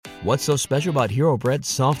What's so special about Hero Bread's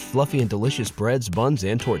soft, fluffy, and delicious breads, buns,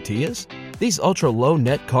 and tortillas? These ultra-low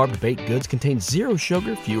net-carb baked goods contain zero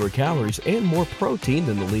sugar, fewer calories, and more protein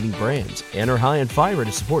than the leading brands, and are high in fiber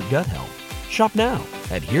to support gut health. Shop now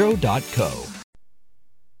at Hero.co.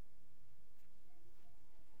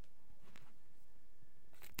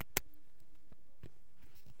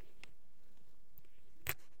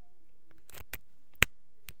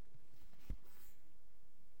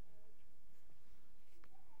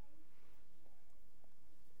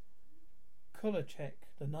 Kolachek,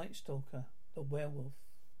 the Night Stalker, the Werewolf.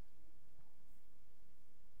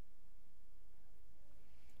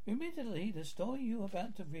 Admittedly, the story you are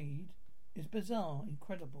about to read is bizarre,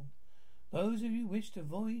 incredible. Those of you who wish to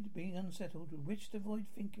avoid being unsettled, who wish to avoid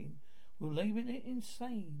thinking, will label it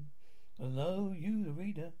insane. Although you, the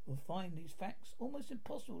reader, will find these facts almost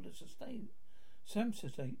impossible to substantiate.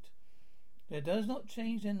 That does not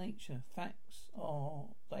change their nature. Facts are,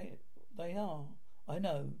 they are. I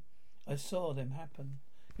know. I saw them happen.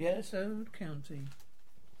 Yellowstone County,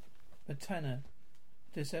 Montana,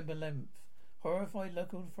 December 11th. Horrified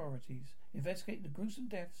local authorities investigate the gruesome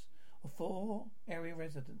deaths of 4 area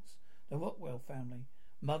residents, the Rockwell family,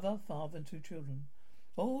 mother, father, and 2 children.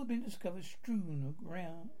 All have been discovered strewn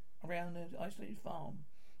around their isolated farm,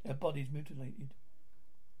 their bodies mutilated.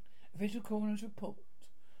 Official coroner's report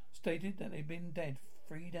stated that they'd been dead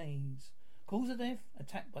 3 days. Cause of death: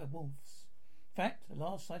 attacked by wolves. Fact: the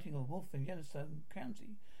last sighting of a wolf in Yellowstone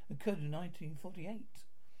County occurred in 1948.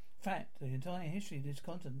 Fact: the entire history of this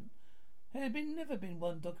continent there had never been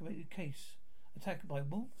one documented case attacked by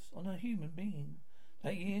wolves on a human being.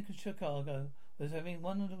 That year, Chicago was having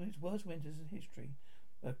one of its worst winters in history.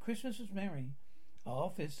 But Christmas was merry. Our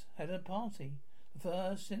office had a party, the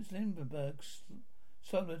first since Lindbergh's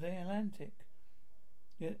Solar the Atlantic.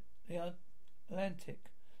 The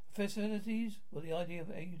festivities were the idea of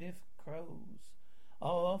Edith Crow's.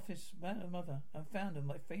 Our office mother and founder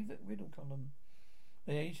my favourite riddle column.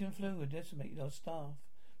 The Asian flu had decimated our staff.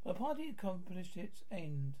 The party accomplished its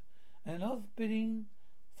end, and of bidding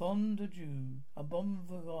fond adieu, a bon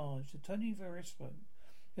voyage to Tony Verispo,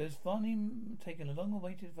 who has finally taken a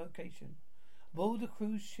long-awaited vacation. Aboard the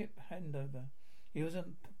cruise ship handover, he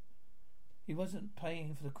wasn't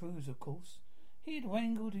paying for the cruise, of course. He had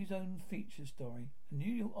wrangled his own feature story. The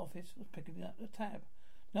New York office was picking up the tab.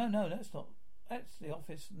 No, that's not. That's the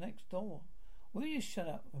office next door. Will you shut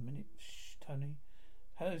up a minute? Shh, Tony.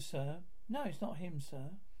 Hello, sir. No, it's not him,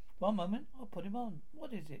 sir. One moment, I'll put him on.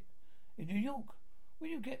 What is it? In New York. Will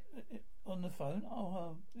you get on the phone?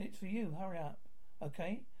 Oh, it's for you. Hurry up.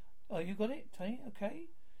 Okay. Oh, you got it, Tony? Okay.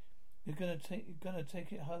 You're gonna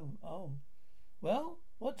take it home. Oh. Well,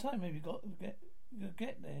 what time have you got to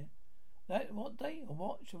get there? What day? A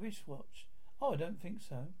watch? A wristwatch? Oh, I don't think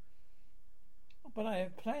so. But I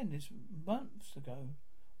have planned this months ago.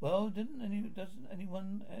 Well, doesn't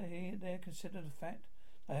anyone here there consider the fact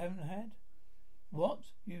I haven't had? What?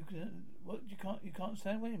 You can't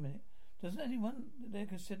stand? Wait a minute. Doesn't anyone there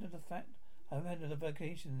consider the fact I haven't had a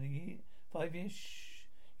vacation in 5 years? Shh.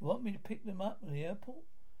 You want me to pick them up at the airport?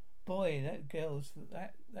 Boy,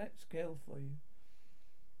 that's girl for you.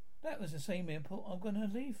 That was the same airport I'm going to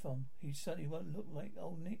leave from. He suddenly won't look like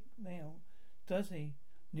old Nick now, does he?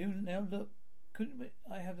 Now look, couldn't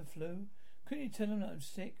I have the flu? Couldn't you tell him that I'm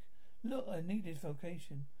sick? Look, I need this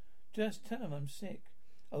vacation. Just tell him I'm sick.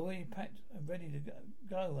 Already packed and ready to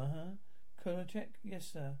go, Kolachek? Yes,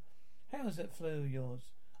 sir. How's that flu of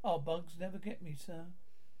yours? Oh, bugs never get me, sir.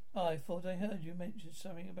 Oh, I thought I heard you mention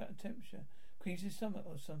something about temperature. Creases stomach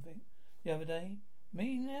or something the other day.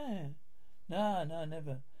 Me? Nah,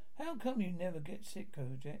 never. How come you never get sick,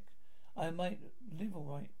 Kolachek? I might live all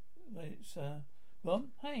right, sir.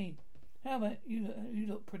 Rom? Hey, how about you? You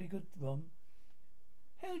look pretty good, Rom.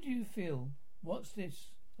 How do you feel? What's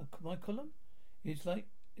this? My column? It's like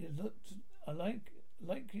it looked. I like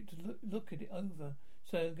it to look at it over.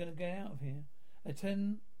 So I'm going to get out of here at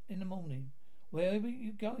 10 in the morning. Where are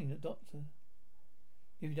you going? The doctor.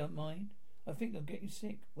 If you don't mind, I think I'll get you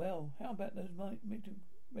sick. Well, how about those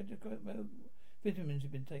vitamins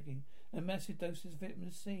you've been taking and massive doses of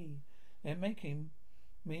vitamin C? They're making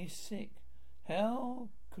me sick. How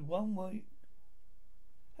would 1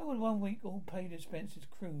 week all paid expenses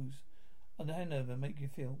cruise on the handover make you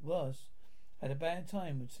feel? Worse, had a bad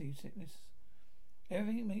time with seasickness.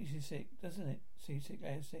 Everything makes you sick, doesn't it? Seasick,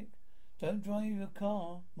 airsick. Don't drive your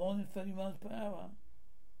car more than 30 miles per hour.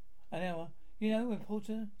 An hour. You know,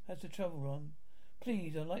 reporter has the trouble on.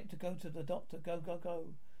 Please, I'd like to go to the doctor.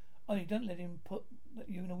 Go. Only don't let him put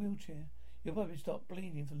you in a wheelchair. You'll probably stop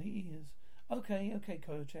bleeding from the ears. Okay,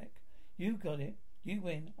 Kolachek. You got it. You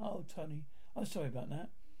win. Oh, Tony, I'm sorry about that.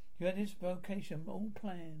 You had this vocation all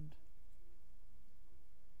planned.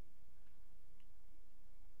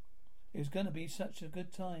 It was going to be such a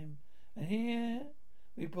good time. And here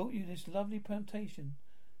we brought you this lovely plantation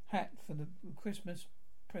hat for the Christmas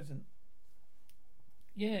present.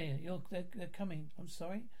 Yeah, they're coming. I'm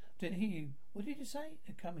sorry. Didn't hear you. What did you say?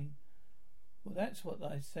 They're coming. Well, that's what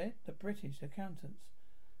I said. The British accountants.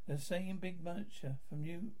 They're saying big mercher from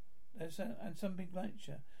and some big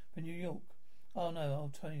mercher from New York. Oh no,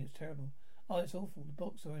 I'll tell you, it's terrible. Oh, it's awful. The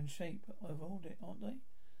box are in shape. I've ordered it, aren't they?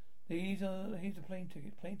 Here's a plane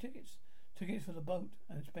ticket. Plane tickets? Tickets for the boat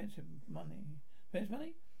and expensive money. Expensive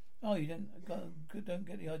money? Oh, you don't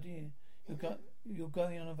get the idea. You're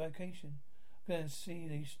going on a vacation. I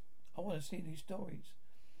want to see these stories.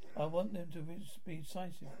 I want them to be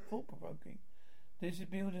decisive, thought-provoking. This is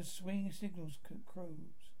build a swing signals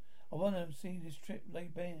cruise. I want to see this trip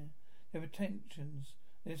laid bare. Their pretensions,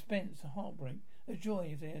 their expense, the heartbreak, the joy,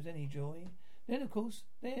 if there's any joy. Then, of course,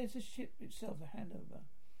 there's the ship itself, the handover.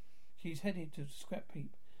 She's headed to Scrap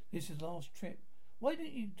Heap. This is last trip. Why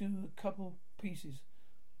don't you do a couple pieces?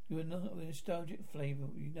 You're not a nostalgic flavour,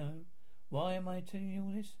 you know. Why am I telling you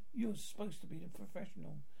all this? You're supposed to be the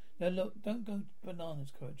professional. Now look, don't go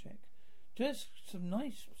bananas, Kojak. Just some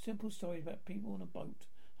nice, simple stories about people on a boat.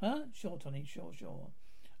 Huh? Sure, Tony, sure.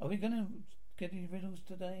 Are we going to get these riddles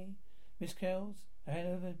today? Miss Kells, a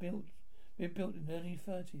handover been built in the early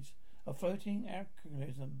 30s. A floating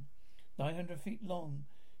alcoholism, 900 feet long.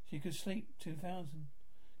 She could sleep 2,000.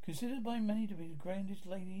 Considered by many to be the grandest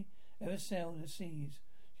lady ever sailed the seas.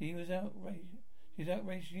 She's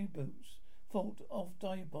outraged U-boats, fought off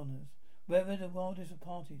dive bombers, weathered the wildest of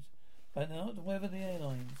parties, but not to weather the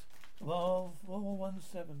airlines. Well,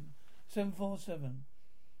 747,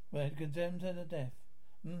 were condemned her to death.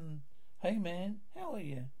 Hey man, how are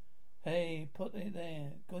you? Hey, put it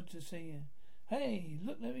there. Good to see you. Hey,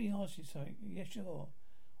 look, let me ask you something. Yeah, sure.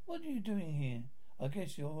 What are you doing here? I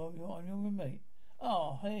guess I'm your roommate.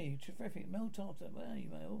 Oh, hey, terrific. Mel Tartar. Hey,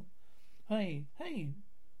 Mel. Hey,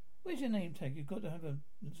 where's your name tag? You've got to have a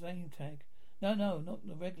name tag. No, not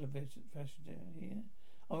the regular passenger here.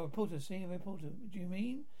 I'm a reporter. See, a reporter. Do you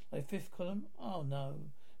mean like fifth column? Oh, no.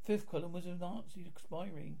 Fifth column was a Nazi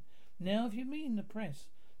expiring. Now, if you mean the press,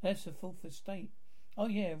 that's the fourth estate. Oh,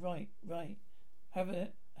 yeah, right. Have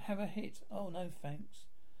a hit. Oh, no, thanks.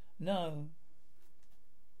 No.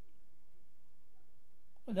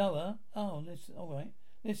 No, Oh, listen, all right.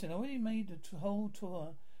 Listen, I already made the whole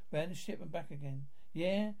tour round the ship and back again.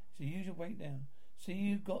 Yeah, it's the usual breakdown. See,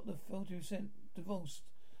 you got the 40% divorced.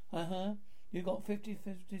 You got 50%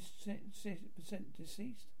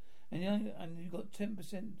 deceased. And you got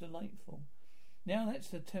 10% delightful. Now that's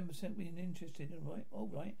the 10% we're interested in, right? All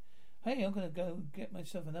right. Hey, I'm going to go get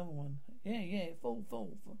myself another one. Yeah, full.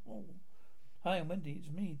 Hi, I'm Wendy. It's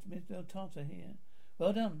me, Mr. Tartar here.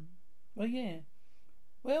 Well done. Well, yeah.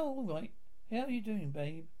 Well, all right. How are you doing,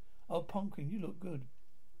 babe? Oh, Pumpkin, you look good.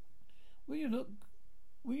 Will you look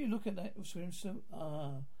at that swimsuit?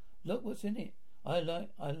 Look what's in it. I look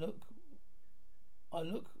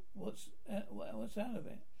what's out of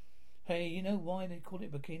it. Hey, you know why they call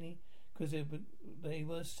it bikini? Because they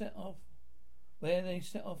were set off where they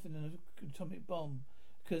set off in an atomic bomb.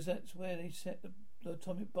 Because that's where they set the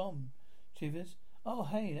atomic bomb. Chivers. Oh,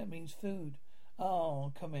 hey, that means food.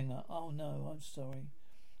 Oh, coming up. Oh no, I'm sorry.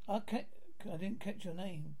 I didn't catch your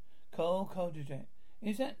name. Carl Koljak.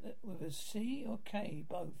 Is that with a C or K?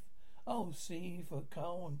 Both. Oh, C for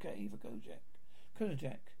Carl and K for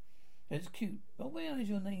Kojak. That's cute. But where is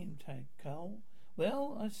your name tag, Carl?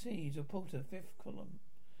 Well, I see. He's a porter, fifth column.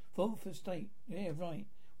 Fourth estate. Yeah, right.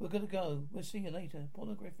 We're gonna go. We'll see you later.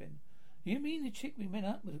 Paula Griffin. You mean the chick we met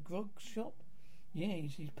up with the grog shop? Yeah,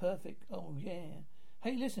 she's perfect. Oh, yeah.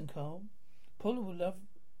 Hey, listen, Carl. Paula will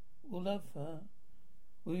love her.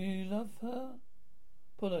 Will you love her?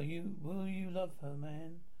 Paula, will you love her,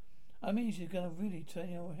 man? I mean, she's gonna really turn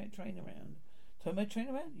your train around. Turn my train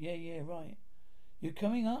around? Yeah, right. You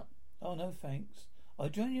coming up? Oh, no, thanks. I'll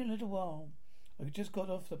join you in a little while. I just got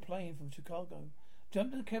off the plane from Chicago.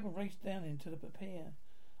 Jumped in the cab and raced down into the pier.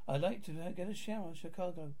 I'd like to get a shower in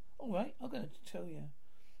Chicago. All right, I'm going to tell you.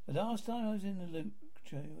 The last time I was in the loop,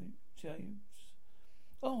 James.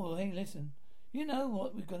 Oh, hey, listen. You know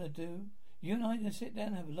what we're going to do? You and I are going to sit down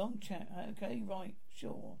and have a long chat. Okay, right,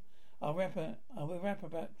 sure. We'll rap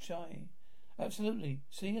about chai. Absolutely.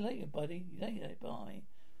 See you later, buddy. Later, bye.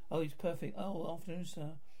 Oh, he's perfect. Oh, afternoon,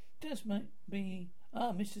 sir. Just might be...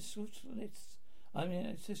 Mr. Switchlitz. I'm an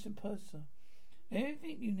assistant purser.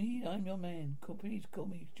 Everything you need, I'm your man. Please call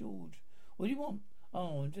me George. What do you want?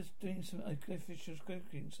 Oh, I'm just doing some official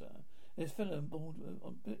cooking, sir. There's a fellow on board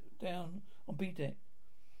down on B deck.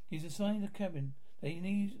 He's assigned a cabin that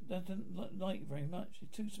he doesn't like very much.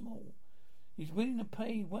 It's too small. He's willing to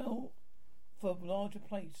pay well for a larger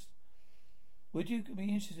place. Would you be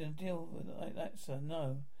interested in a deal like that, sir?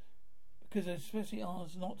 No. Because I especially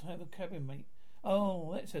asked not to have a cabin mate.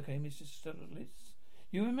 Oh, that's okay, Mr. Stutterlitz.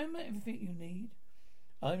 You remember everything you need?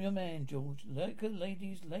 I'm your man, George. Like a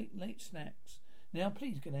lady's late snacks. Now,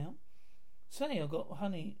 please get out. Say, I've got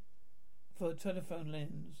honey for a telephone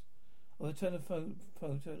lens. Or a telephone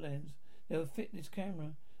photo lens. They'll fit this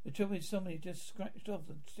camera. The trouble is somebody just scratched off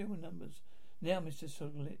the serial numbers. Now, Mr.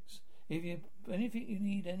 Stutterlitz, if you anything you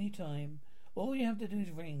need any time, all you have to do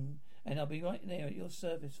is ring, and I'll be right there at your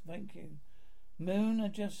service. Thank you. Moon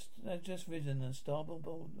had just risen and starboard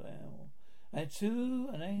bow. And to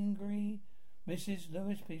an angry Mrs.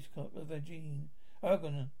 Lewis Peacock of Virginia,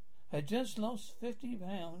 Oregon, had just lost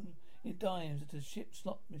 £50 in dimes at the ship's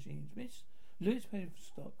slot machines. Miss Lewis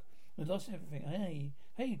Peacock had lost everything.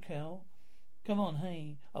 Hey, Cal. Come on,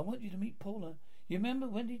 hey. I want you to meet Paula. You remember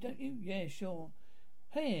Wendy, don't you? Yeah, sure.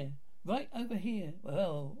 Here, right over here.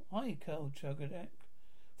 Well, hi, Cal Chuggerdack.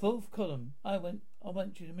 Fourth column. I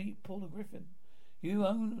want you to meet Paula Griffin. You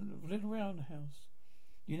own a little roundhouse.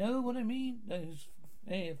 You know what I mean? Those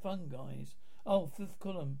fun guys. Oh, fifth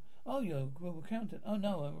column. Oh, you're a global accountant. Oh,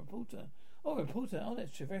 no, a reporter. Oh, reporter. Oh,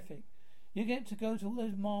 that's terrific. You get to go to all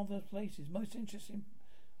those marvelous places. Most interesting.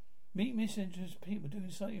 Meet misinterested people doing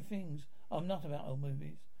exciting things. I'm not about old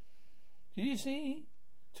movies. Did you see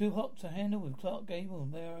Too Hot to Handle with Clark Gable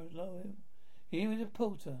and Mara Lowell? He was a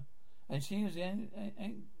porter, and she was the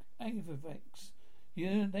Avavex.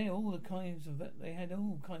 They had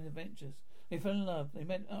all kinds of adventures. They fell in love. They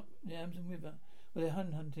met up the Amazon River where their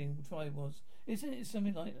hunting tribe was. Isn't it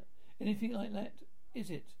something like that? Anything like that? Is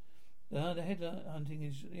it? The head hunting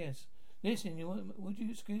is, yes. Listen, would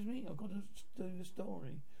you excuse me? I've got to do the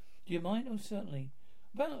story. Do you mind? Oh, certainly.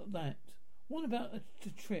 About that. What about the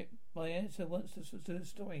trip? My editor wants to do a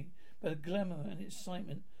story about the glamour and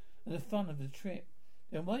excitement and the fun of the trip.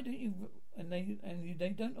 Then why don't you? They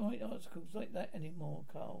don't write articles like that anymore,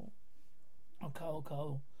 Carl. Oh,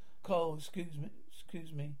 Carl.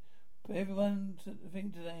 Excuse me. But everyone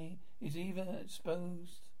think today is either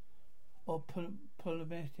exposed or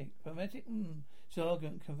problematic.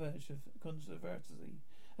 Jargon controversy.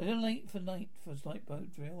 A little late for night for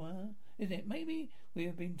lifeboat drill, huh? Isn't it? Maybe we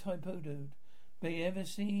have been typoed. Did you ever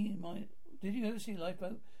see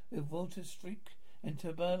Lifeboat with Walter Streak and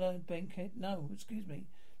Tabala Bankhead? No, excuse me.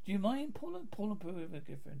 Do you mind, Paula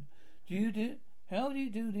Griffin? How do you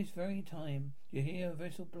do this very time? You hear a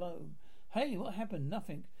whistle blow. Hey, what happened?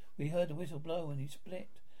 Nothing. We heard the whistle blow and he split.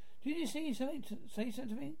 Did you say something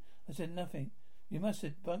to me? I said nothing. You must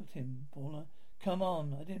have bugged him, Paula. Come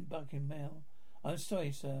on, I didn't bug him, Mel. I'm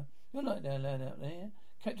sorry, sir. You're not that loud out there.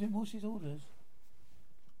 Captain Walsh's orders.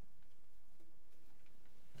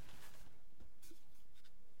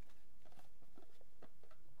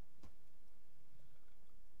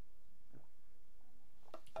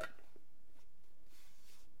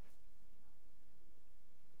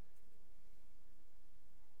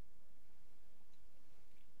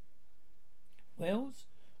 Wells?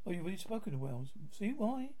 Oh, you've already spoken to Wells. See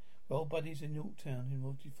why? Well, buddies in Yorktown in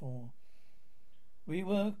 44. We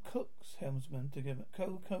were helmsmen together.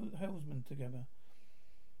 Co-helmsmen together.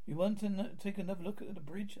 You want to take another look at the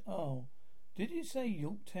bridge? Oh, did you say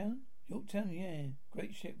Yorktown? Yorktown, yeah.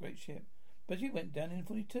 Great ship. But you went down in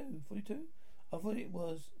 42. 42? I thought it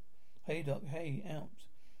was. Hey, Doc, hey, out.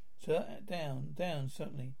 Sir, down,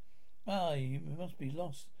 certainly. Ah, you must be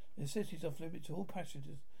lost. The city's off limits to all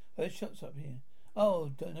passengers. Heard shots up here. Oh,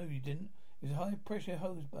 don't know you didn't. It was a high-pressure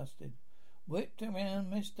hose busted. Whipped around,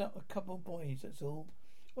 messed up a couple of boys, that's all.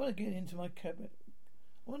 I want to get into my cabin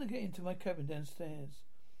downstairs.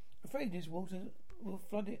 Afraid this water will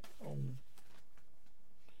flood it. Oh.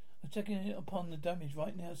 I'm checking upon the damage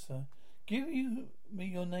right now, sir. Give me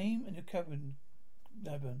your name and your cabin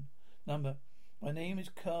number. My name is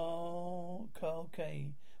Carl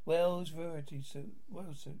K. Wells Variety Suit.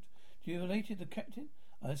 Do you related to the captain?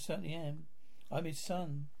 I certainly am. I'm his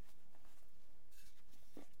son.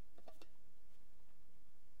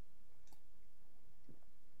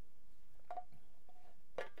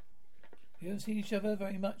 We haven't seen each other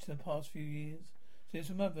very much in the past few years. Since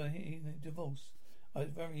my mother he divorced, I was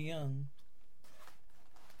very young.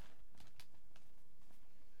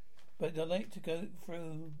 But I'd like to go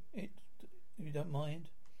through it, if you don't mind.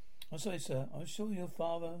 I'm sorry, sir. I'm sure your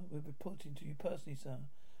father will be reporting to you personally, sir.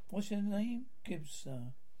 What's your name? Gibbs,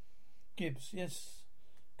 sir. Gibbs, yes.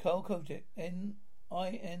 Carl Kojak,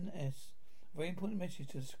 N-I-N-S. Very important message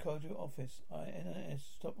to the Chicago office.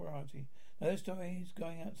 I-N-S, top priority. No stories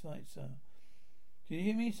going out tonight, sir. Did you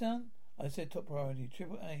hear me, son? I said top priority,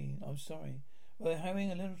 triple A. I'm sorry. We're having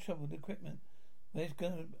a little trouble with equipment. When is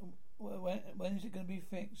it going to be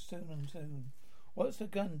fixed? Soon and soon. What's the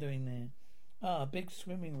gun doing there? Ah, big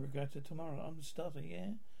swimming regatta tomorrow. I'm the starter,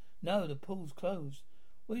 yeah? No, the pool's closed.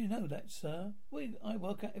 Well, you know that, sir. I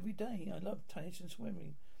work out every day. I love tennis and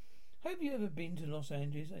swimming. Have you ever been to Los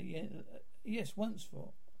Angeles? Yes, once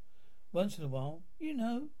in a while. You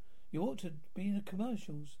know, you ought to be in the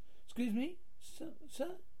commercials. Excuse me,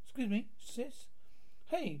 sir? Excuse me, sis?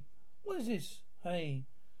 Hey, what is this? Hey,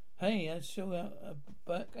 I'd show out a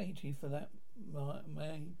buck 80 for that, my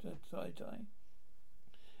tie.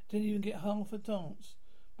 Didn't even get half a dance.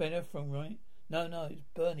 Ben Efron, right? No, it's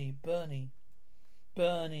Bernie.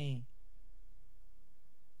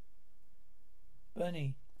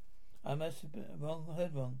 I must have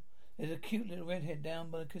heard wrong. There's a cute little redhead down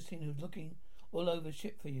by the casino who's looking all over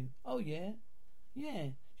shit for you. Oh, yeah? Yeah.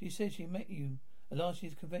 She said she met you at last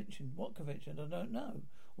year's convention. What convention? I don't know.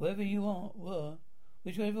 Wherever you were,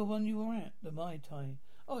 whichever one you were at, the Mai Tai.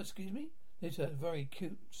 Oh, excuse me? This is very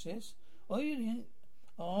cute, sis. Are you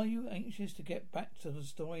anxious to get back to the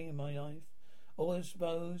story in my life? Oh, I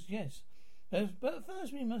suppose, yes. But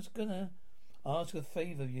first we must gonna ask a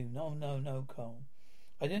favour of you. No, Cole.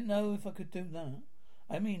 I didn't know if I could do that.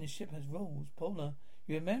 I mean, the ship has rules. Paula,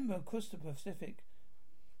 you remember across the Pacific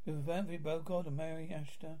with Anthony Bogart and Mary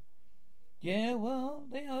Ashton? Yeah, well,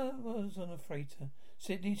 was on a freighter.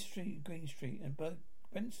 Sydney Street, Green Street, and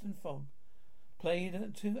Benson Fogg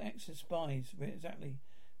played 2 Axis spies. Exactly.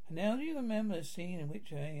 And now do you remember the scene in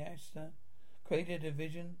which Ashton created a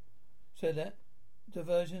diversion so that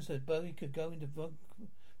Bowie could go into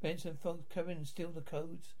Benson Fogg's cabin and steal the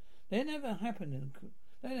codes? That never happened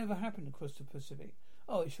across the Pacific.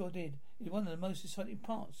 Oh, it sure did. It's one of the most exciting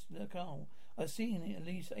parts. Carl, I've seen it at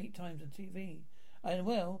least 8 times on TV. And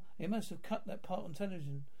well, it must have cut that part on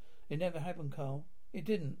television. It never happened, Carl. It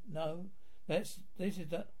didn't. No. This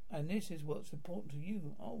is what's important to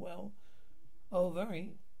you. Oh well. Oh,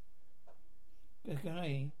 very.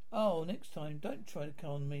 Okay. Oh, next time, don't try to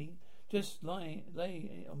con me. Just lay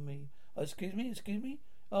it on me. Oh, excuse me.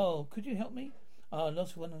 Oh, could you help me? I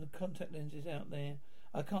lost one of the contact lenses out there.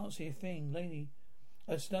 I can't see a thing, lady.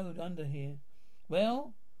 I snowed under here.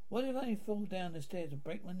 Well, what if I fall down the stairs and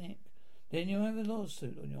break my neck? Then you'll have a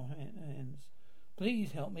lawsuit on your hands.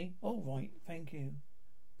 Please help me. All right, thank you.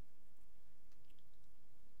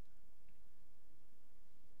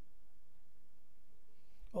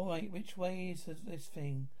 All right, which way is this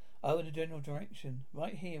thing? Oh, the general direction.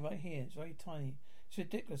 Right here. It's very tiny. It's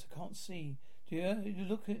ridiculous. I can't see. Do you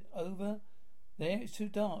look it over there? It's too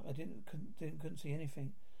dark. I couldn't see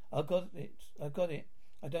anything. I got it.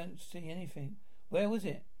 I don't see anything. Where was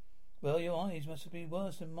it? Well, your eyes must have been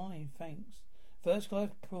worse than mine, thanks. First class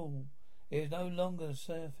pool. It is no longer the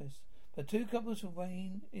surface. But 2 couples from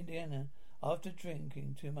Wayne, Indiana, after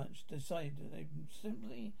drinking too much, decided that they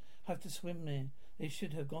simply have to swim there. They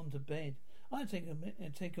should have gone to bed. I'd take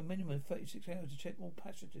a minimum of 36 hours to check all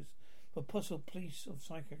passengers for possible police or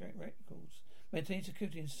psychiatric records. Maintain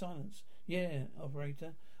security and silence. Yeah,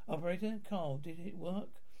 operator. Operator, Carl, did it work?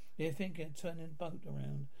 They're thinking of turning the boat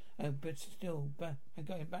around and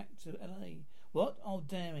going back to LA. What? Oh,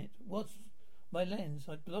 damn it. What's my lens?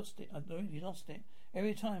 I'd lost it. I'd already lost it.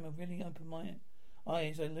 Every time I really open my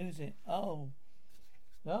eyes, I lose it. Oh,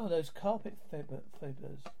 those carpet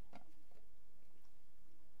fibers.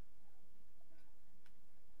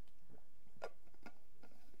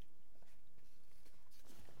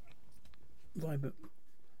 Vibrant.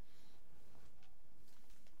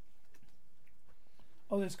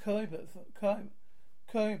 Oh, there's carpet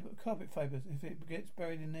fibers. If it gets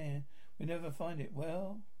buried in there, we never find it.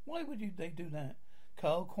 Well, why would they do that?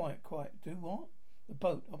 Carl, quiet. Do what? The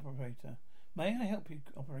boat operator. May I help you,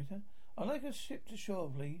 operator? I'd like a ship to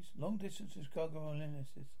shore, please. Long distances cargo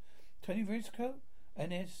analysis. Tony Risco,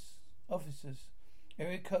 NS officers.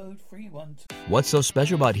 Area code 312. What's so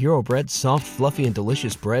special about Hero Bread's soft, fluffy, and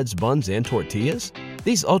delicious breads, buns, and tortillas?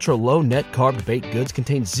 These ultra-low net-carb baked goods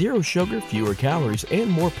contain 0 sugar, fewer calories, and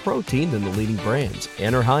more protein than the leading brands,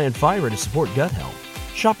 and are high in fiber to support gut health.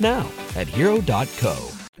 Shop now at hero.co.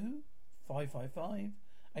 555-8842.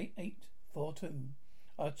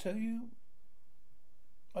 I'll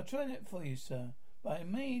try that for you, sir, but it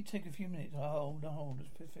may take a few minutes. Hold. It's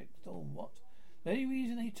perfect. Oh, what? The only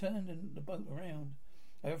reason they turned the boat around.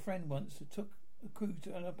 I have a friend once who took a cruise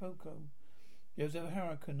to Acapulco. There was a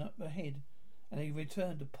hurricane up ahead, and they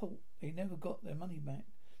returned to port. They never got their money back.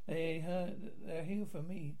 They're here for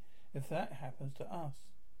me if that happens to us.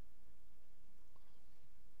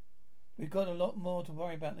 We've got a lot more to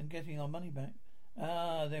worry about than getting our money back.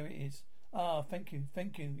 Ah, there it is. Ah, thank you.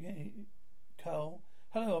 Yeah, Carl.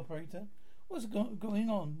 Hello, operator. What's going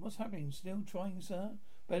on? What's happening? Still trying, sir?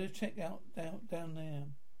 Better check out down there.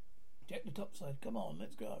 Check the top side. Come on,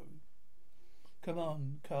 let's go. Come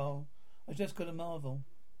on, Carl. I just got a marvel.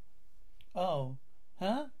 Oh,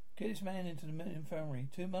 huh? Get this man into the infirmary.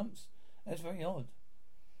 2 months? That's very odd.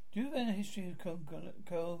 Do you have any history of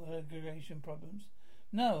coagulation problems?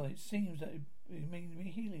 No, it seems that it may be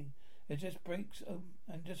healing. It just breaks open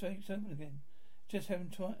and just breaks open again. It's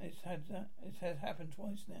happened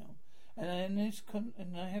twice now, and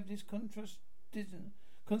I have this constant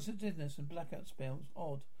dizziness and blackout spells.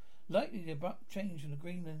 Odd. Likely the abrupt change in the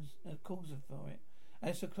Greenland's cause for it.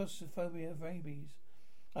 As for claustrophobia of rabies,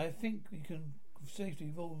 I think we can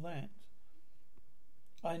safely rule that.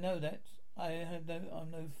 I know that.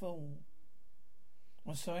 I'm no fool.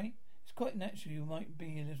 I'm sorry. It's quite natural you might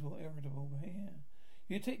be a little irritable here.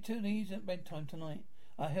 You take 2 of these at bedtime tonight.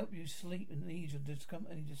 I help you sleep and ease your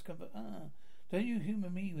any discomfort. Don't you humour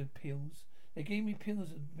me with pills? They gave me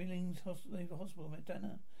pills at Billings Hospital,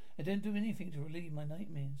 Montana. It didn't do anything to relieve my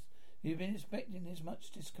nightmares. You've been expecting this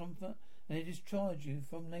much discomfort, and they discharged you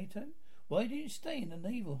from NATO? Why didn't you stay in the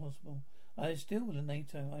Naval Hospital? I am still with the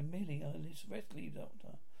NATO. I'm merely a rest leave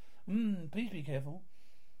doctor. Please be careful.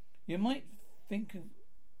 You might think of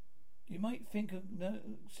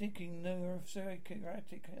seeking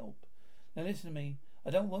neuropsychiatric help. Now listen to me. I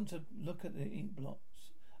don't want to look at the ink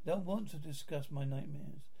blots. I don't want to discuss my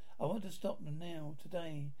nightmares. I want to stop them now,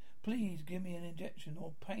 today. Please give me an injection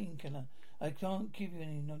or painkiller. I can't give you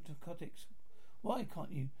any narcotics. Why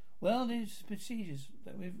can't you? Well, there's procedures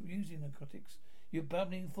that we're using narcotics. You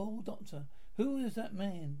babbling fool, doctor. Who is that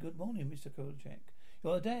man? Good morning, Mr. Kolchak.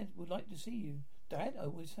 Your dad would like to see you. Dad? I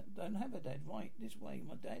always don't have a dad. Right, this way,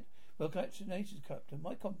 my dad. Well, congratulations, Captain.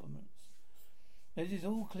 My compliments. This is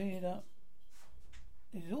all cleared up.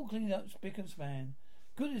 It is all cleaned up, spick and span.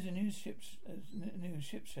 Good as a new ship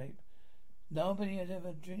shape. Nobody have I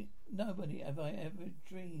ever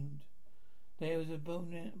dreamed. There was a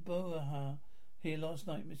boha here last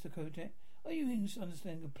night, Mr. Kotek. Are you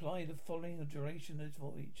understanding apply the following the duration of this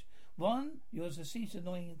voyage? 1. You are to cease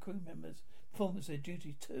annoying crew members' performance of their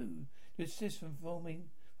duties. 2. To assist from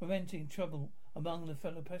preventing trouble among the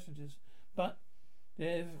fellow passengers. But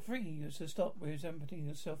 3. You are to stop representing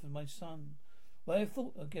yourself as my son. Well, I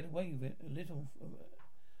thought I'd get away with it with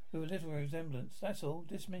a little resemblance. That's all.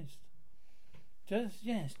 Dismissed.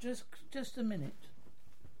 Just a minute.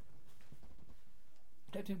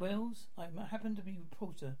 Captain Wells, I happen to be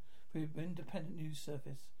reporter for the independent news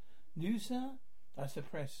service. News, sir? That's the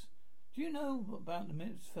press. Do you know about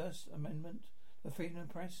the First Amendment, the freedom of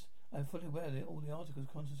press? I'm fully aware of all the articles of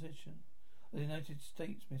the Constitution of the United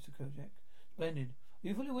States, Mr. Kojak. Splendid. Are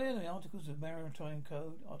you fully aware of the articles of Maritime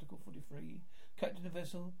Code, Article 43? Captain of the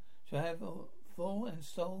vessel shall have full and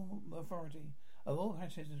sole authority of all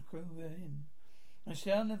passengers and crew therein, and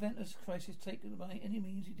shall in the event of crisis take by any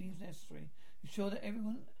means he deems necessary, ensure that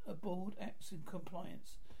everyone aboard acts in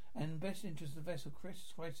compliance and best interest of the vessel.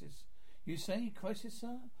 Crisis. You say crisis,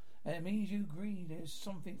 sir? It means you agree there's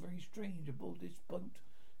something very strange aboard this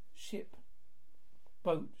ship,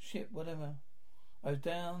 whatever. I was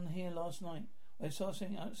down here last night. I saw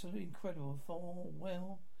something absolutely incredible.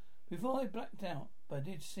 Before I blacked out, but I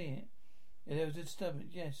did see it. Yeah, there was a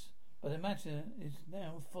disturbance, yes, but the matter is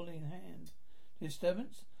now fully in hand.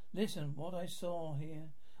 Disturbance? Listen, what I saw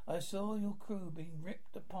here. I saw your crew being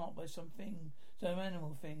ripped apart by some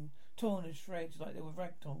animal thing, torn to shreds like they were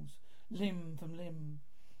ragdolls, limb from limb.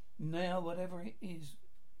 Now, whatever it is,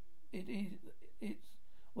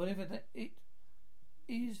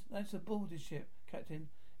 that's aboard the ship, Captain.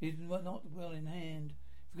 It's not well in hand.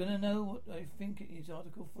 If you're going to know what I think it is,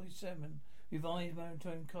 Article 47, Revised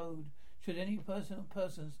Maritime Code. Should any person or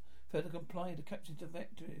persons fail to comply to captain's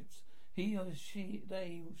directives, he or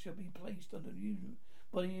they shall be placed under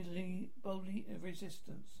bodily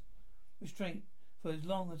restraint for as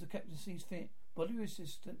long as the captain sees fit. Bodily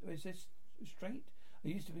restraint? It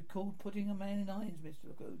used to be called putting a man in irons,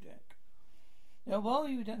 Mr. Kojak. Now, while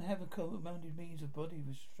you don't have a commanded means of body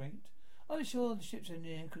restraint, I'm sure the ship's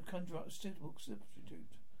engineer could conjure up a suitable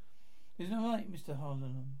substitute. Isn't it right, Mr.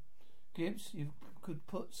 Harlan? Gibbs, you could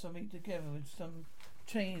put something together with some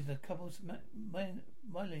chains and a couple of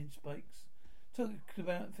myelin spikes. Took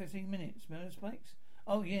about 15 minutes. Metal spikes?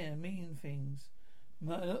 Oh yeah, mean things.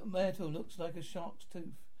 Metal looks like a shark's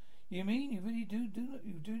tooth. You mean you really do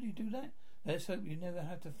that? Let's hope you never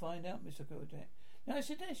have to find out, Mr. Kodak. Now I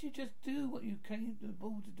suggest you just do what you came to the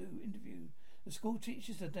board to do. Interview the school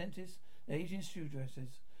teachers, the dentists, the aging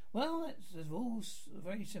stewardesses. Well, that's all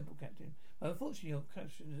very simple, Captain. Unfortunately, your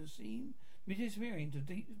questions seem You're disappearing into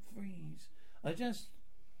deep freeze.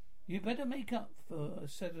 You better make up for a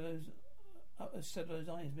set of those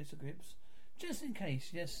eyes, Mr. Gribbs. Just in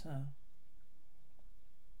case, yes, sir.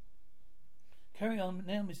 Carry on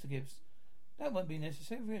now, Mr. Gibbs. That won't be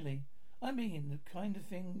necessary, really. I mean, the kind of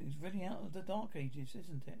thing is really out of the Dark Ages,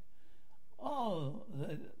 isn't it? Oh,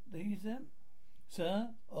 these them? Sir?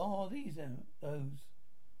 Oh, these them? Those?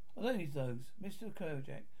 Are those? Mr.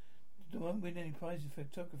 Kojak won't win any prizes for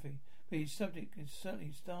photography, but his subject is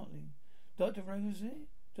certainly startling. Dr. Rosie?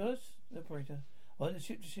 Does? The operator. On the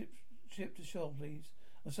ship to shore, please.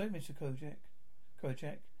 I'm sorry, Mr.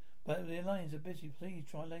 Kojak, but the lines are busy. Please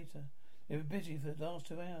try later. They've been busy for the last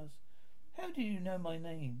 2 hours. How did you know my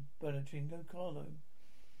name, Bernardino Carlo?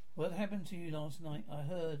 What happened to you last night? I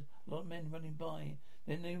heard a lot of men running by.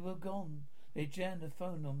 Then they were gone. They jammed the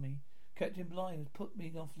phone on me. Captain Bligh has put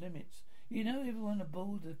me off limits. You know, everyone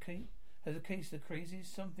aboard the Cape has a case of crazies.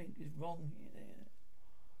 Something is wrong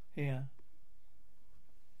here.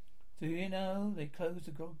 Do you know they closed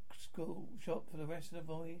the grog school shop for the rest of the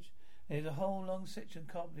voyage? There's a whole long section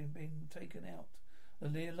carpeting being taken out. The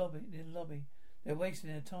near lobby. They're wasting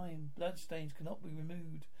their time. Bloodstains cannot be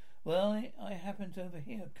removed. Well, I happened to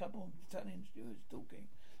overhear a couple of Italian stewards talking.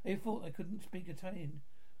 They thought I couldn't speak Italian.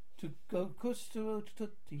 To go costoro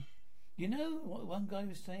tutti. You know what one guy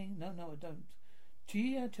was saying? No, I don't.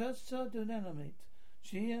 Chia casa dynamite.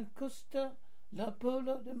 Chia costa la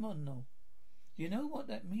pola de mono. You know what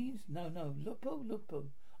that means? No. Lupo.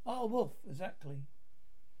 Oh, wolf, exactly.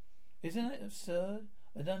 Isn't it absurd?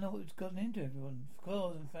 I don't know what's gotten into everyone.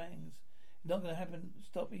 Claws and fangs. It's not going to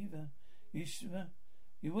stop either.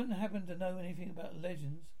 You wouldn't happen to know anything about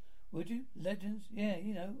legends, would you? Legends? Yeah,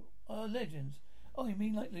 you know. Legends. Oh, you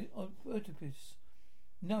mean like the Oedipus?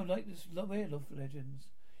 No, like this werewolf legends.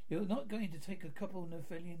 You're not going to take a couple of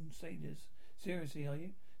Nephilian sailors seriously, are you?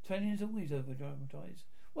 Italians always over-dramatize.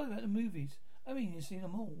 What about the movies? I mean, you've seen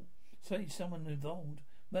them all. Say someone involved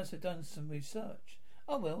must have done some research.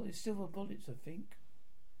 Oh, well, it's silver bullets, I think.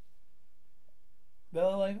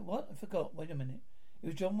 Well, I forgot. Wait a minute. It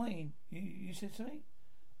was John Wayne. You said something?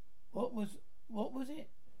 What was it?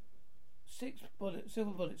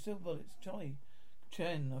 Silver bullets. Charlie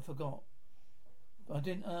Chen, I forgot. I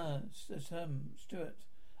didn't, Stuart.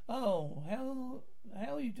 Oh, how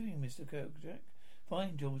are you doing, Mr. Kirkjack?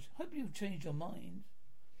 Fine, George. Hope you've changed your mind.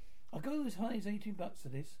 I'll go as high as $18 for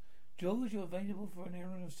this. George, you're available for an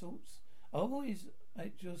errand of sorts? Always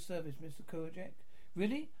at your service, Mr. Kojak.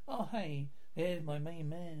 Really? Oh, hey, there's my main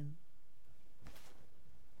man.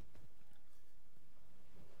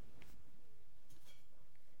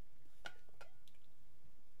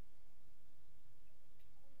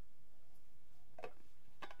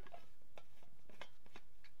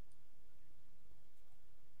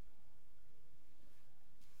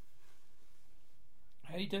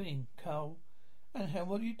 How you doing, Carl? And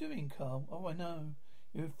what are you doing, Carl? Oh, I know.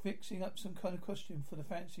 You're fixing up some kind of costume for the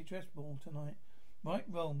fancy dress ball tonight. Right,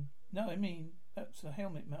 wrong. No, I mean, that's a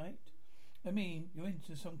helmet, mate. I mean, you're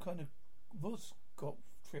into some kind of Voskop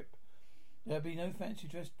trip. There'll be no fancy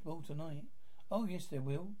dress ball tonight. Oh, yes, there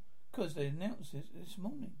will. 'Cause they announced it this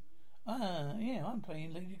morning. Ah, yeah, I'm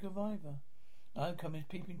playing Lady Godiva. I'm coming as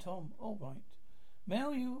Peeping Tom. All right.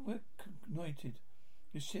 Mel, you reconnoitered.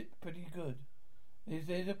 Your ship pretty good. Is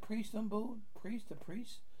there a priest on board? A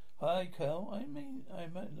priest? Hi, Carl. I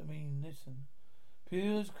mean, listen.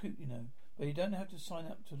 Pure's cute, you know, but you don't have to sign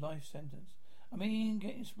up to life sentence. I mean,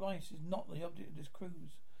 getting spliced is not the object of this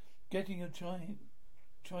cruise. Getting your chimes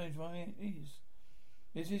right is.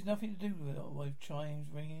 This has nothing to do with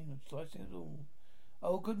chimes ringing or slicing at all.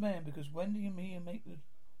 Oh, good man, because Wendy and me made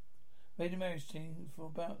the marriage team for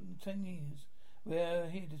about 10 years. We're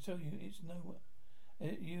here to tell you it's nowhere.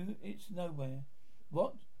 It's nowhere.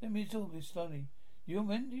 What? Let me solve this slowly. You and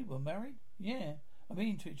Wendy were married? Yeah. I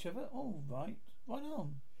mean to each other? Oh, right. Right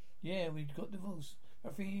on. Yeah, we got divorced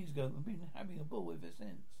about 3 years ago and been having a ball ever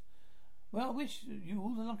since. Well, I wish you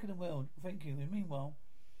all the luck in the world. Thank you. And meanwhile,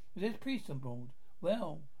 there's a priest on board.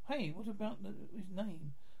 Well, hey, what about his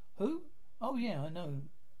name? Who? Oh, yeah, I know.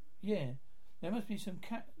 Yeah. There must be some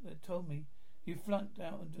cat that told me you flunked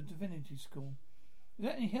out of the divinity school. Is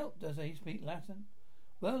that any help? Does he speak Latin?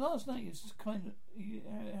 Well, last night he was kind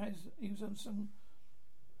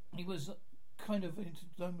of into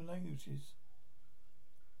Roman languages.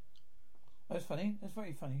 That's funny. That's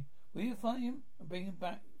very funny. Will you find him and bring him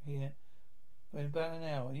back here in about an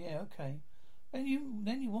hour? Yeah, okay. And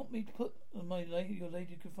then you want me to put your Lady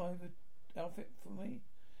Godiva outfit for me?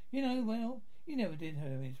 You know, well, you never did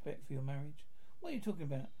have any respect for your marriage. What are you talking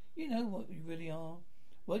about? You know what you really are.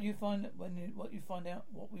 What you find out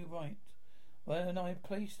what we write. When I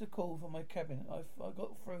placed the call from my cabin, I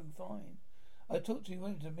got through fine. I talked to you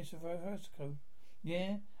later, Mr. Verhosco.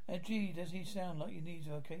 Yeah? And gee, does he sound like he needs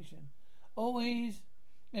a vacation? Always.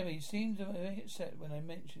 Anyway, he seemed very upset when I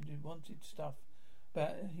mentioned he wanted stuff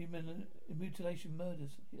about human mutilation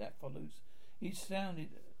murders. That follows. He sounded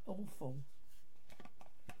awful.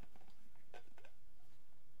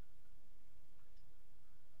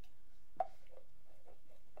 I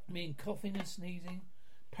mean, coughing and sneezing.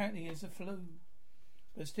 Apparently he has the flu.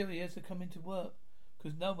 But still he has to come into work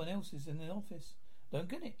because no one else is in the office. Don't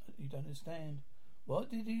get it? You don't understand.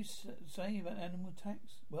 What did he say about animal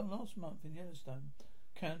attacks? Well, last month in Yellowstone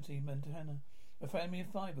County, Montana, a family of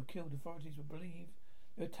 5 were killed. Authorities were believed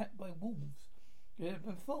they were attacked by wolves.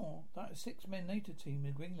 Before that, a 6-man NATO team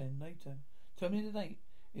in Greenland NATO told me the date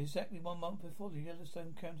exactly 1 month before the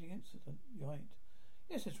Yellowstone County incident. Right?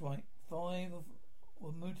 Yes, that's right. 5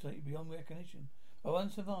 were mutilated beyond recognition, but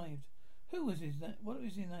 1 survived. Who was his name? What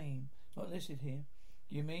was his name? Not listed here.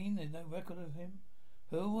 You mean there's no record of him?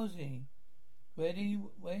 Who was he? Where's he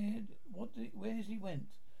went?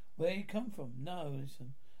 Where he come from? No,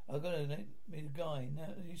 listen. I've got to let me the guy. Now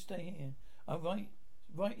you stay here. I'm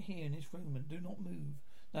right here in this room and do not move.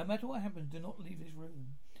 No matter what happens, do not leave this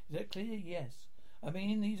room. Is that clear? Yes. I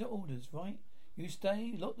mean, these are orders, right? You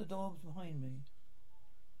stay, lock the doors behind me.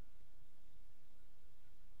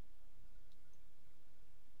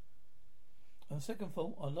 On second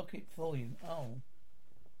thought, I'll lock it for you. Oh.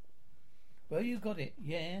 Well, you got it.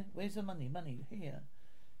 Yeah. Where's the money? Money. Here.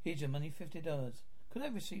 Here's your money, $50. Could I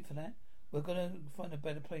have a receipt for that? We're gonna find a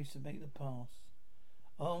better place to make the pass.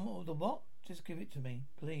 The what? Just give it to me,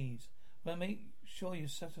 please. But make sure you're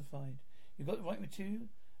satisfied. You got the right material?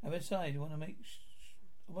 And besides, I want to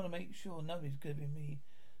make sure nobody's giving me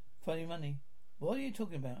funny money. What are you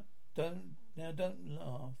talking about? Don't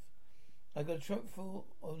laugh. I got a truck full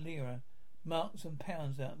of lira, marks and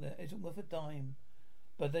pounds out there. Isn't worth a dime.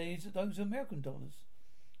 But those are American dollars.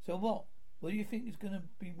 So what? What do you think it's going to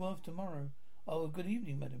be worth tomorrow? Oh, good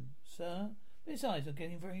evening, madam. Sir? Besides, I'm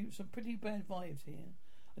getting some pretty bad vibes here.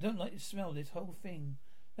 I don't like the smell of this whole thing.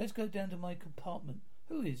 Let's go down to my compartment.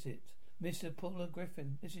 Who is it? Mr. Paula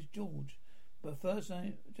Griffin. This is George. But first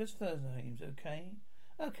names, okay?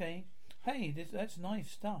 Okay. Hey, that's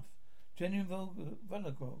nice stuff. Genuine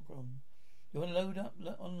Velogrom. You want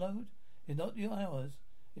to unload? It's not your hours.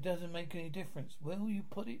 It doesn't make any difference. Will you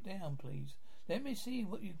put it down, please? Let me see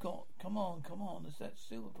what you got. Come on. It's that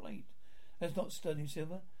silver plate. That's not sterling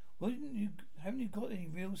silver. Haven't you got any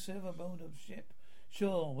real silver aboard of ship?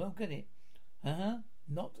 Sure, we'll get it.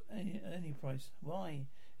 Not any price. Why?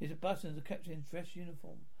 It's a button of the captain's dress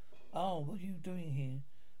uniform. Oh, what are you doing here?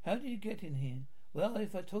 How did you get in here? Well,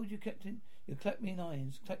 if I told you, Captain, you'd clap me in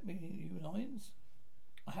irons. Clap me in irons?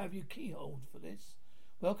 I have your keyhole for this.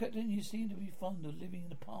 Well, Captain, you seem to be fond of living in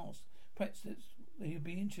the past. Perhaps you'd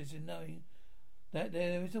be interested in knowing that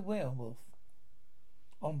there is a werewolf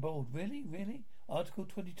on board. Really? Article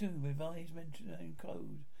 22, revised mentioning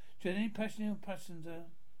code. Should any passenger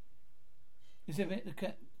exhibit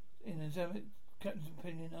captain's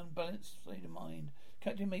opinion, unbalanced state of mind,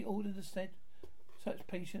 Captain may order the said such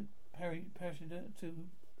passenger to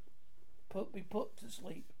be put to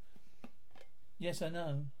sleep. Yes, I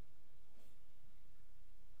know.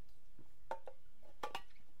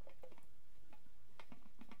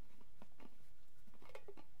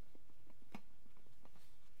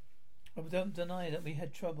 I don't deny that we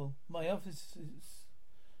had trouble. My officers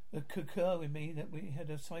concur with me that we had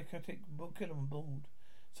a psychotic killer on board.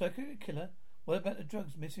 Psychotic killer? What about the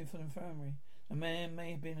drugs missing from the infirmary? A man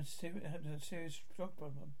may have had a serious drug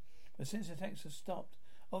problem, but since the attacks have stopped,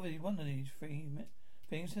 obviously one of these 3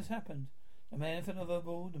 things has happened. A man fell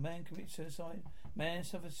overboard, a man committed suicide, a man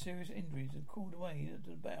suffered serious injuries and crawled away to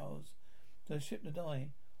the bows to the ship to die,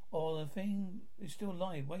 or the thing is still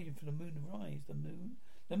alive, waiting for the moon to rise.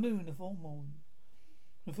 The full moon.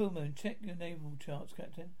 The full moon. Check your naval charts,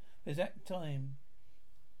 Captain. Exact time.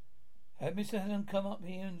 Have Mr. Helen come up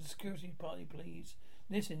here in the security party, please.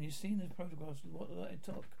 Listen, you've seen the photographs of what I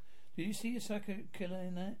took. Did you see a psycho killer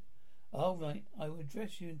in that? All right, I will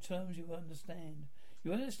address you in terms you understand.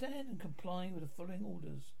 You understand and comply with the following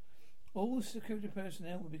orders. All security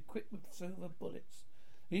personnel will be equipped with silver bullets.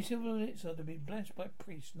 These silver bullets are to be blessed by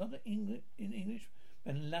priests, not in English,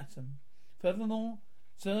 but in Latin. Furthermore,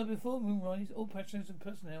 sir, before moonrise, all passengers and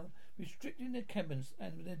personnel restricting their cabins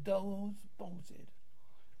and with their doors bolted.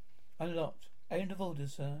 Unlocked. End of order,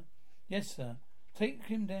 sir. Yes, sir. Take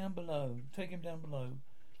him down below.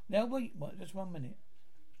 Now wait, just 1 minute.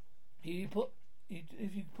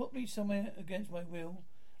 If you put me somewhere against my will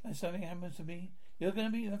and something happens to me, you're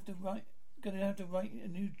going to have to going to have to write a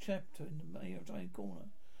new chapter in the Maritime Corner.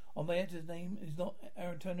 On my editor's name is not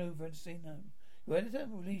Aaron Turnover and Casino. Your editor,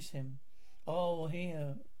 release him. Oh,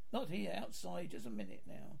 here. Not here, outside. Just a minute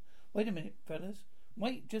now. Wait a minute, fellas.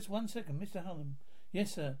 Wait just 1 second, Mr. Hullum.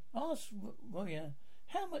 Yes, sir. Ask Roya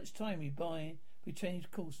how much time we buy if we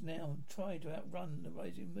change course now and try to outrun the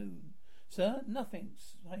rising moon. Sir, nothing.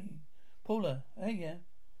 Hey, Paula. Hey, yeah.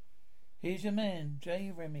 Here's your man,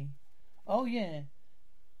 J. Remy. Oh, yeah.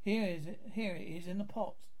 Here it is in the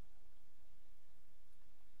pot.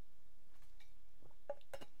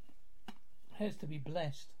 Has to be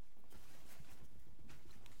blessed.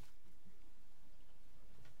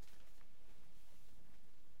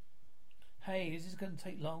 Hey, is this going to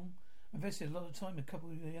take long? I invested a lot of time with a couple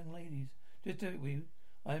of young ladies. Just do it, will you?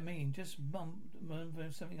 I mean, just mum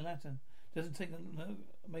something in Latin. Doesn't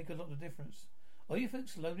make a lot of difference. Are you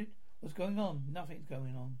folks loaded? What's going on? Nothing's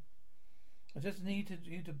going on. I just need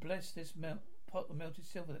you to bless this pot of melted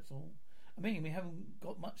silver, that's all. I mean, we haven't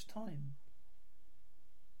got much time.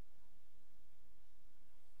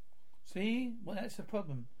 See? Well, that's the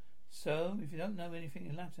problem. So, if you don't know anything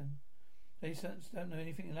in Latin, they don't know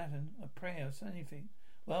anything in Latin, a prayer or anything.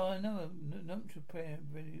 Well, I know a nuptial prayer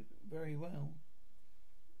very, very well.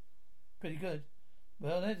 Pretty good.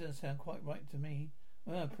 Well, that doesn't sound quite right to me.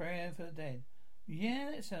 Well, a prayer for the dead.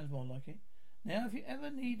 Yeah, that sounds more like it. Now, if you ever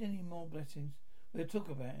need any more blessings, we'll talk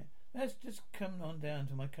about it. Let's just come on down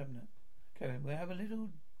to my cabinet. Kevin, we'll have a little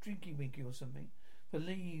drinky winky or something. For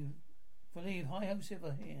leave. Hi ho,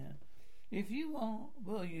 Silver here. If you are,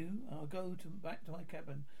 I'll go back to my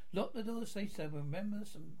cabin. Lock the door, stay sober. Remember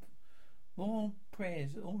some more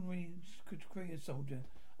prayers. Ordinary career soldier.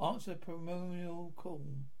 Answer primordial call.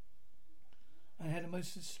 I had a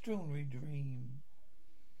most extraordinary dream.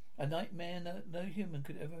 A nightmare no human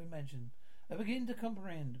could ever imagine. I begin to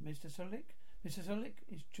comprehend. Mr. Solik? Mr. Solik,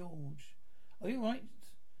 it's George. Are you right?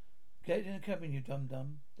 Get in the cabin, you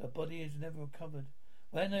dum-dum. The body is never recovered.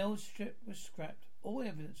 When the old ship was scrapped, all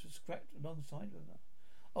evidence was scrapped alongside with her.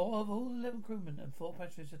 Oh, of all 11 crewmen and 4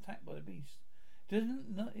 passengers attacked by the beast, it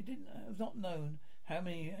was not known how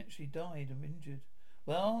many actually died or injured.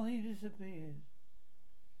 Well, he disappeared.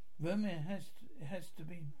 Romeo has to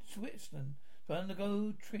be Switzerland to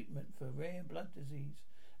undergo treatment for rare blood disease.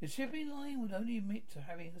 The shipping line would only admit to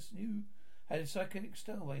having had a psychiatric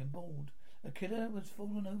stowaway on board. A killer was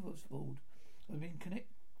fallen overboard. Had been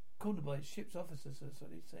cornered by his ship's officers, that's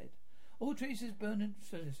what he said. All traces of Bernard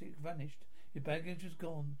Celestic vanished. His baggage was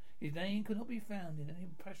gone. His name could not be found in any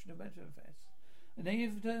impression of manifest. The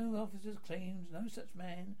native officers claimed no such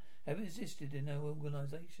man ever existed in their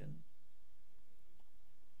organisation.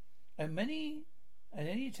 And any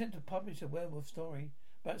attempt to publish a werewolf story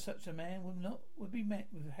about such a man would be met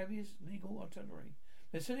with the heaviest legal artillery.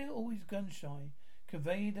 Vasily, always gun shy,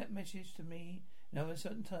 conveyed that message to me in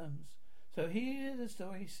uncertain terms. So here the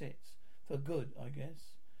story sits, for good, I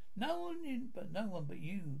guess. No one but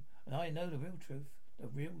you and I know the real truth, the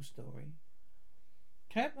real story.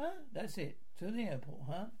 Cap, huh? That's it. To the airport,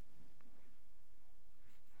 huh?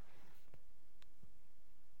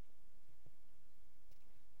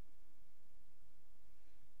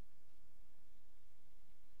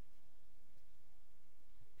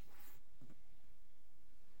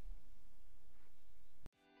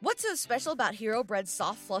 What's so special about Hero Bread's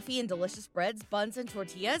soft, fluffy, and delicious breads, buns, and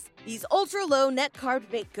tortillas? These ultra-low net-carb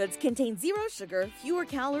baked goods contain zero sugar, fewer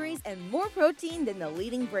calories, and more protein than the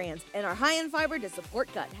leading brands, and are high in fiber to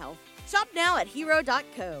support gut health. Shop now at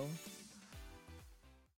Hero.co.